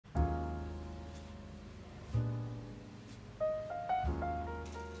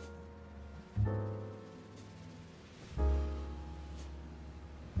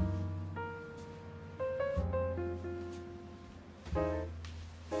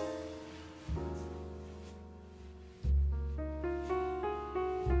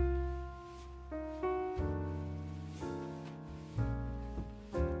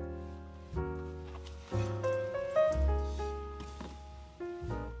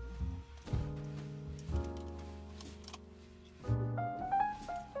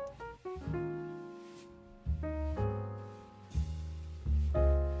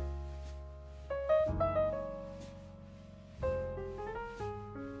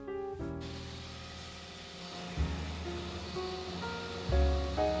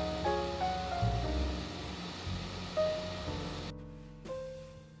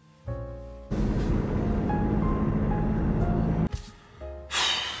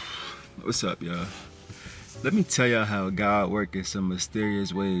What's up, y'all? Let me tell y'all how God works in some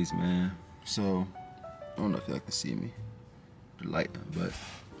mysterious ways, man. So, I don't know if y'all can see me, the lighting, but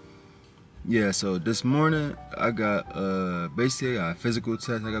yeah. So this morning I got basically a physical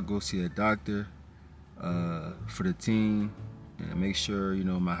test. I got to go see a doctor for the team and make sure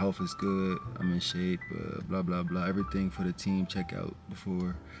my health is good. I'm in shape. Blah blah blah. Everything for the team check out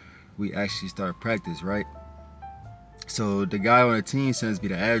before we actually start practice, right? So the guy on the team sends me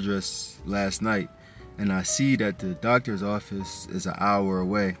the address last night, and I see that the doctor's office is an hour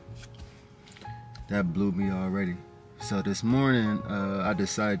away. That blew me already. So this morning, I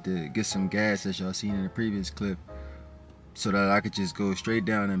decided to get some gas, as y'all seen in the previous clip, so that I could just go straight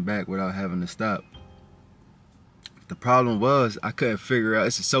down and back without having to stop. The problem was I couldn't figure out,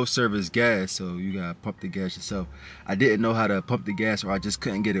 it's a self-service gas, so you gotta pump the gas yourself. I didn't know how to pump the gas, or I just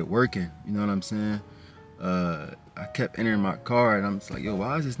couldn't get it working. You know what I'm saying? I kept entering my car and I'm just like, yo,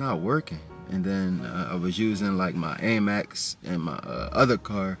 why is this not working? And then I was using like my Amex and my other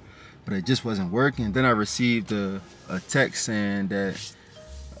car, but it just wasn't working. Then I received a text saying that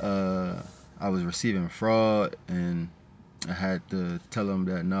I was receiving fraud, and I had to tell them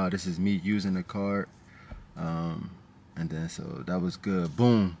that nah, this is me using the card. And then so that was good.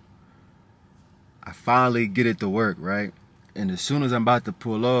 Boom. I finally get it to work, right? And as soon as I'm about to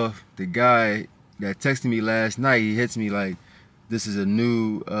pull off, the guy that texted me last night, he hits me like, this is a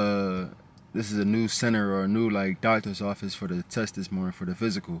new center or a new like doctor's office for the test this morning for the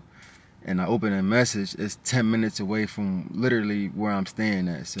physical. And I open a message, it's 10 minutes away from literally where I'm staying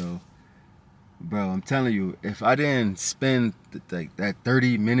at. So bro, I'm telling you, if I didn't spend like that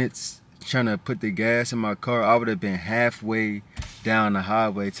 30 minutes trying to put the gas in my car, I would have been halfway down the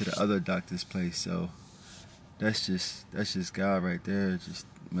highway to the other doctor's place. So that's just God right there. Just,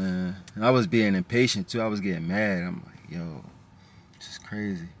 man. And I was being impatient too. I was getting mad. I'm like, yo, this is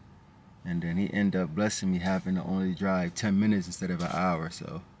crazy. And then he ended up blessing me having to only drive 10 minutes instead of an hour.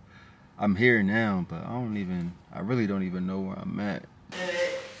 So I'm here now, but I really don't even know where I'm at.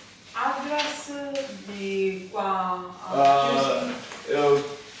 Address di qua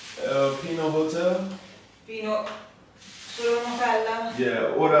El Pino Hotel? Pino, solo un hotel?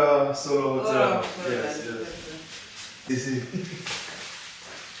 Yeah, ora solo hotel. Yes. Sì.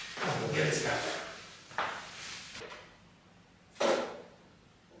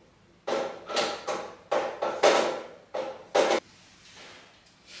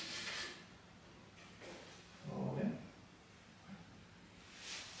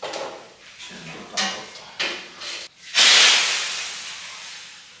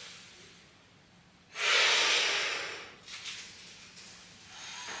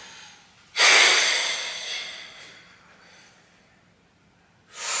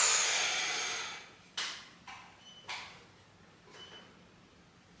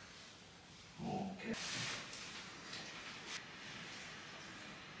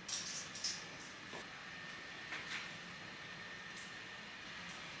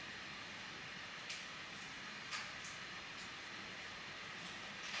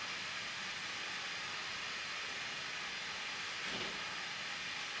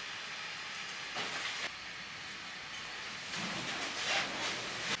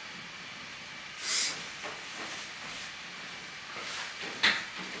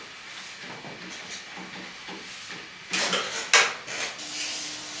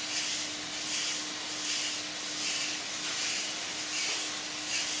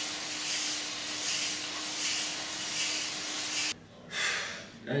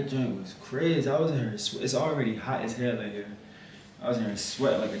 That joint was crazy. I was in here, it's already hot as hell in here. I was in here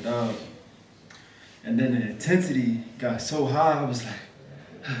sweating like a dog. And then the intensity got so high, I was like,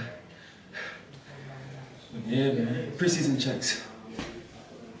 yeah, man, preseason checks.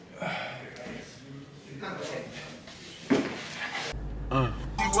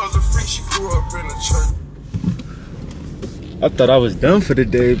 I thought I was done for the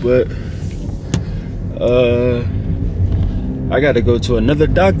day, but I gotta go to another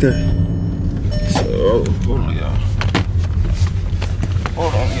doctor. So hold on, y'all.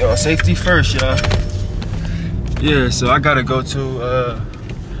 Hold on, y'all. Safety first, y'all. Yeah, so I gotta go to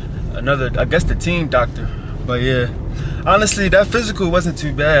another, I guess the team doctor. But yeah, honestly, that physical wasn't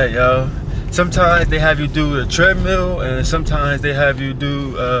too bad, y'all. Sometimes they have you do the treadmill, and sometimes they have you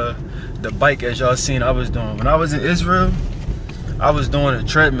do the bike, as y'all seen I was doing. When I was in Israel, I was doing a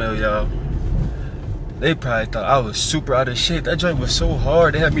treadmill, y'all. They probably thought I was super out of shape. That joint was so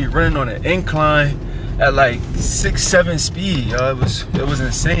hard. They had me running on an incline at like 6-7 speed, y'all. It was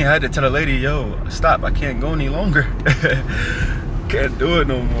insane. I had to tell the lady, yo, stop, I can't go any longer. Can't do it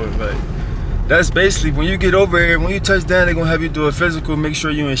no more. But that's basically when you get over here, when you touch down, they're gonna have you do a physical, make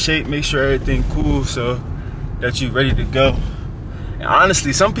sure you're in shape, make sure everything cool so that you ready to go. And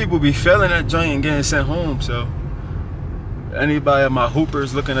honestly, some people be failing that joint and getting sent home, so anybody of my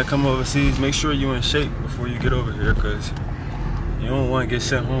hoopers looking to come overseas, make sure you're in shape before you get over here, because you don't want to get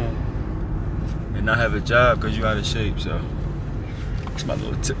sent home and not have a job because you're out of shape. So that's my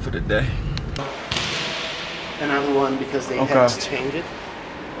little tip for the day. Another one because they had to change it.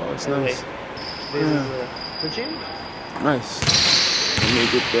 Oh, it's nice. This is the gym. Nice. Let me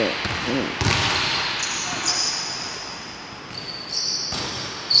get that.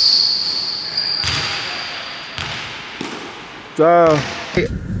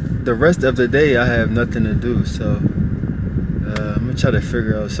 The rest of the day I have nothing to do, so I'm gonna try to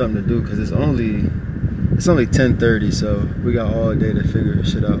figure out something to do because it's only 10:30, so we got all day to figure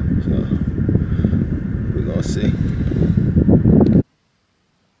shit out. So we're gonna see.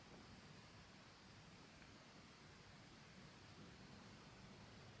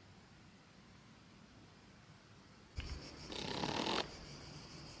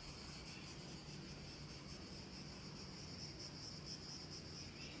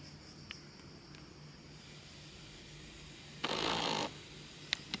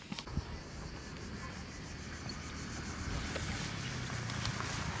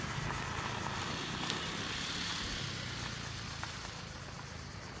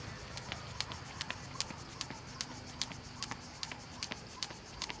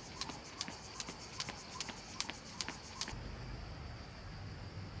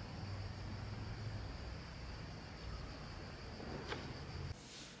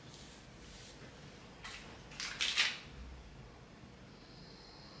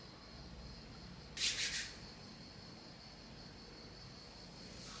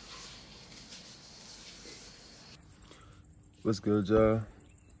 What's good, y'all?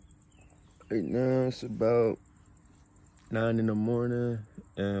 Right now it's about 9 in the morning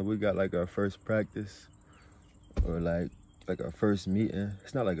and we got like our first practice, or like our first meeting.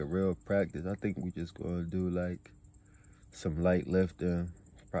 It's not like a real practice. I think we just gonna do like some light lifting,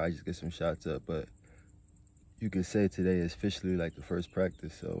 probably just get some shots up, but you could say today is officially like the first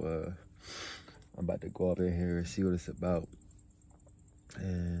practice. So I'm about to go up in here and see what it's about.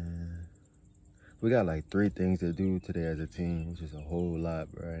 And we got like 3 things to do today as a team, which is a whole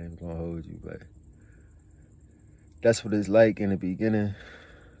lot, bro. I ain't gonna hold you, but that's what it's like in the beginning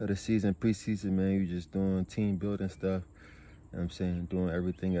of the season, preseason, man. You just doing team building stuff. You know what I'm saying? Doing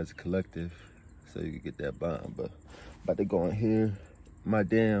everything as a collective so you can get that bond. But about to go in here. My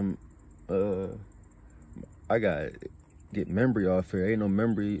damn, I got get memory off here. Ain't no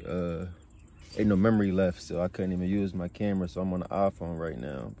memory left, so I couldn't even use my camera, so I'm on the iPhone right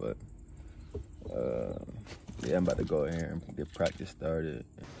now. But yeah, I'm about to go in here and get practice started.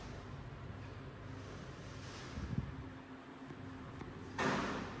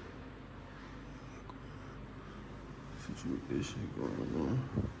 This shit going on.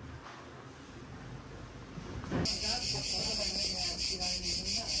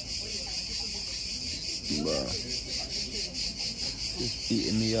 Bruh. Just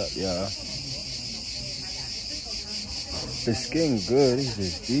eating me up, y'all. The skin good, it's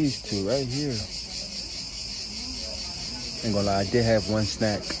just these two right here. Ain't gonna lie, I did have one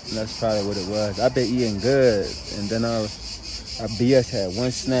snack, and that's probably what it was. I've been eating good, and then I BS had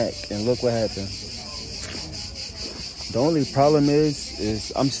one snack, and look what happened. The only problem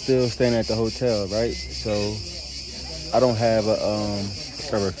is I'm still staying at the hotel, right? So I don't have a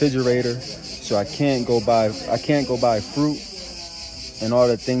refrigerator, so I can't go buy fruit and all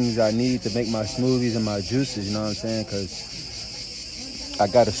the things I need to make my smoothies and my juices, you know what I'm saying? Because I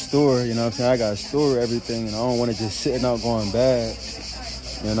got to store, you know what I'm saying? I got to store everything, and I don't want it just sitting out going bad,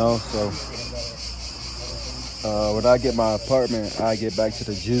 you know? So when I get my apartment, I get back to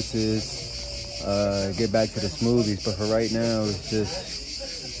the juices, get back to the smoothies. But for right now, it's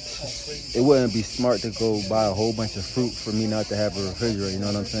just, it wouldn't be smart to go buy a whole bunch of fruit for me not to have a refrigerator, you know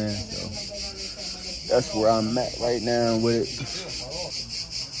what I'm saying? So that's where I'm at right now with it.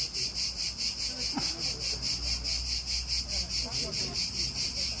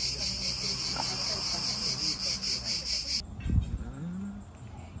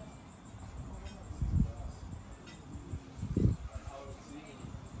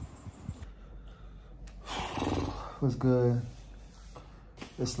 What's good?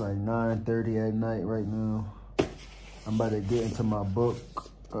 It's like 9:30 at night right now. I'm about to get into my book,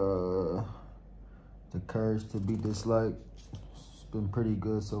 The Courage to Be Disliked. It's been pretty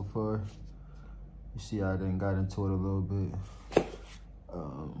good so far. You see, I done got into it a little bit.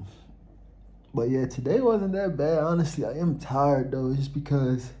 But yeah, today wasn't that bad. Honestly, I am tired though, just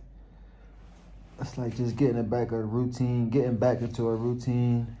because it's like just getting back a routine, getting back into a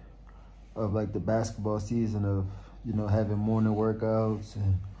routine of like the basketball season of, you know, having morning workouts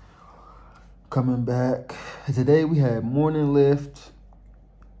and coming back. Today we had morning lift.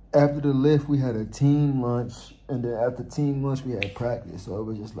 After the lift, we had a team lunch. And then after team lunch, we had practice. So it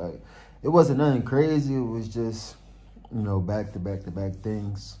was just like, it wasn't nothing crazy. It was just, you know, back to back to back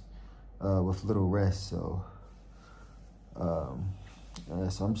things with little rest. So, yeah,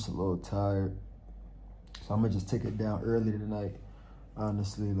 so I'm just a little tired. So I'm gonna just take it down early tonight.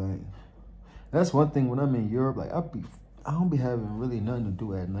 Honestly, like, that's one thing when I'm in Europe, like I don't be having really nothing to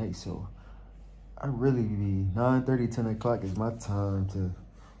do at night. So I really be 9:30, 10 o'clock is my time to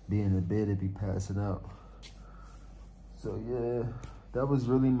be in the bed and be passing out. So yeah, that was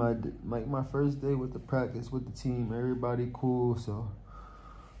really my first day with the practice with the team. Everybody cool. So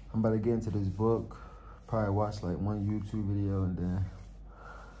I'm about to get into this book. Probably watch like one YouTube video and then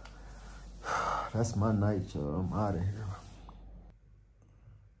that's my night, y'all. I'm out of here.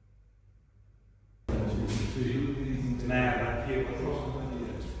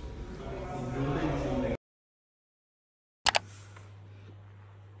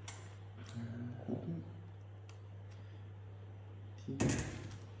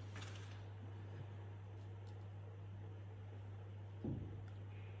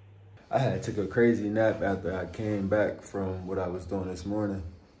 I had took a crazy nap after I came back from what I was doing this morning.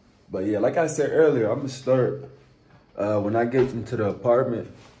 But yeah, like I said earlier, I'm gonna start, when I get into the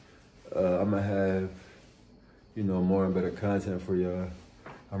apartment, I'm gonna have, you know, more and better content for y'all.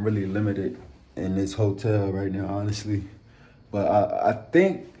 I'm really limited in this hotel right now, honestly. But I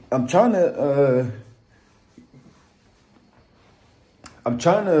think I'm trying to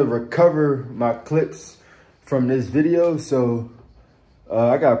recover my clips from this video. So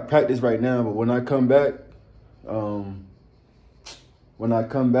I got practice right now, but when I come back,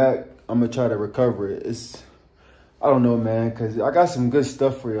 I'm gonna try to recover it. I don't know, man, cause I got some good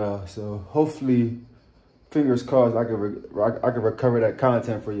stuff for y'all. So hopefully, fingers crossed, I can recover that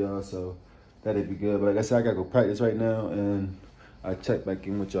content for y'all. So that'd be good. But like I said, I gotta go practice right now, and I'll check back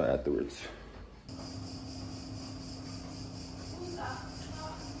in with y'all afterwards.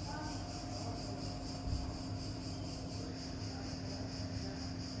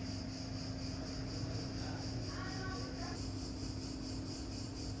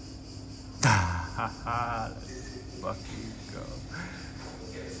 Fuck you.